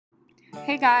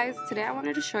Hey guys, today I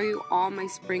wanted to show you all my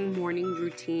spring morning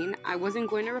routine. I wasn't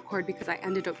going to record because I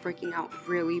ended up breaking out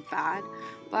really bad,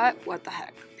 but what the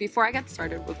heck. Before I get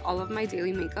started with all of my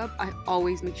daily makeup, I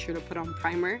always make sure to put on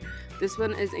primer. This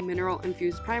one is a mineral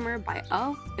infused primer by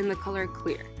e.l.f. in the color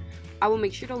Clear. I will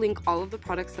make sure to link all of the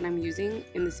products that I'm using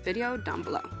in this video down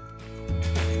below.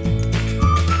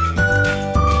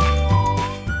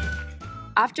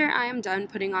 After I am done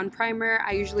putting on primer,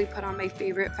 I usually put on my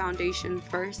favorite foundation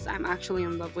first. I'm actually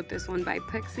in love with this one by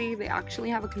Pixi. They actually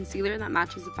have a concealer that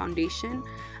matches the foundation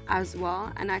as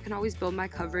well, and I can always build my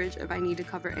coverage if I need to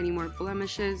cover any more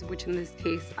blemishes, which in this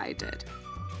case I did.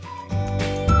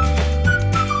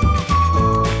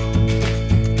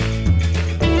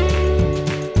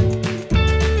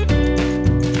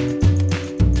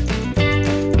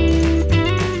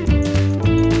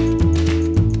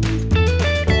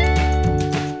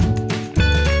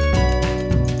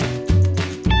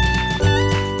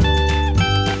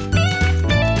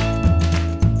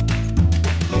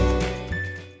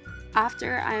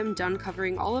 After I am done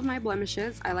covering all of my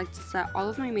blemishes, I like to set all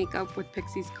of my makeup with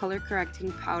Pixi's Color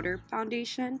Correcting Powder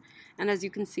Foundation. And as you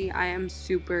can see, I am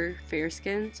super fair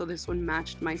skinned, so this one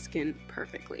matched my skin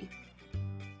perfectly.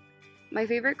 My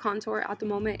favorite contour at the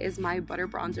moment is my Butter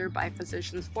Bronzer by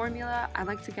Physicians Formula. I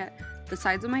like to get the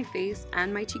sides of my face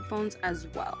and my cheekbones as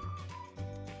well.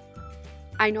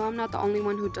 I know I'm not the only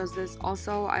one who does this.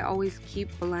 Also, I always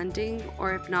keep blending,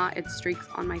 or if not, it streaks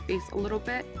on my face a little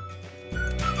bit.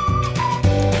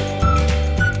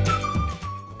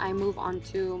 I move on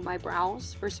to my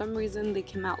brows. For some reason they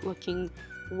came out looking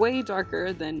way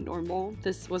darker than normal.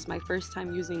 This was my first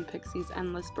time using Pixi's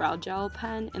Endless Brow Gel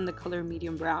pen in the color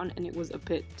medium brown, and it was a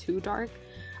bit too dark.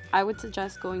 I would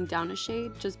suggest going down a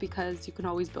shade just because you can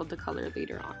always build the color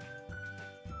later on.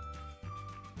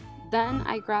 Then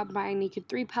I grabbed my Naked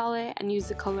 3 palette and used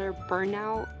the color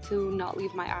Burnout to not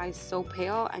leave my eyes so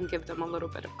pale and give them a little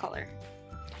bit of color.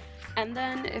 And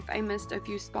then if I missed a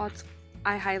few spots,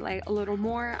 I highlight a little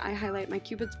more. I highlight my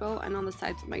Cupid's bow, and on the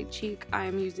sides of my cheek, I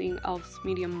am using e.l.f.'s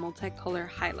medium multicolor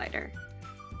highlighter.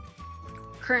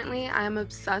 Currently, I am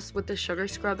obsessed with the Sugar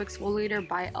Scrub Exfoliator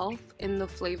by e.l.f. in the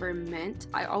flavor Mint.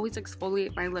 I always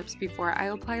exfoliate my lips before I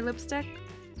apply lipstick.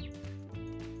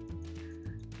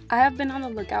 I have been on the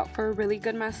lookout for a really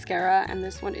good mascara, and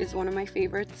this one is one of my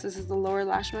favorites. This is the Lower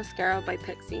Lash Mascara by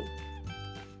Pixi.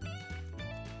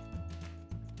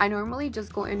 I normally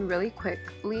just go in really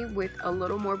quickly with a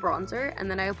little more bronzer, and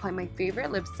then I apply my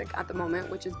favorite lipstick at the moment,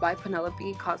 which is by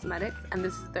Penelope Cosmetics, and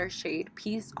this is their shade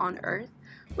Peace on Earth,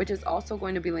 which is also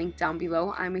going to be linked down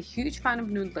below. I'm a huge fan of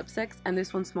nude lipsticks, and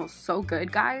this one smells so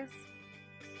good, guys.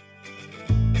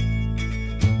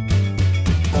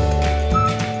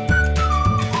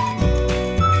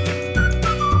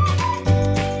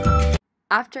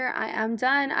 After I am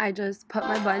done, I just put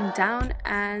my bun down,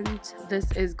 and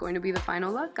this is going to be the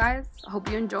final look, guys.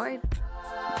 Hope you enjoyed.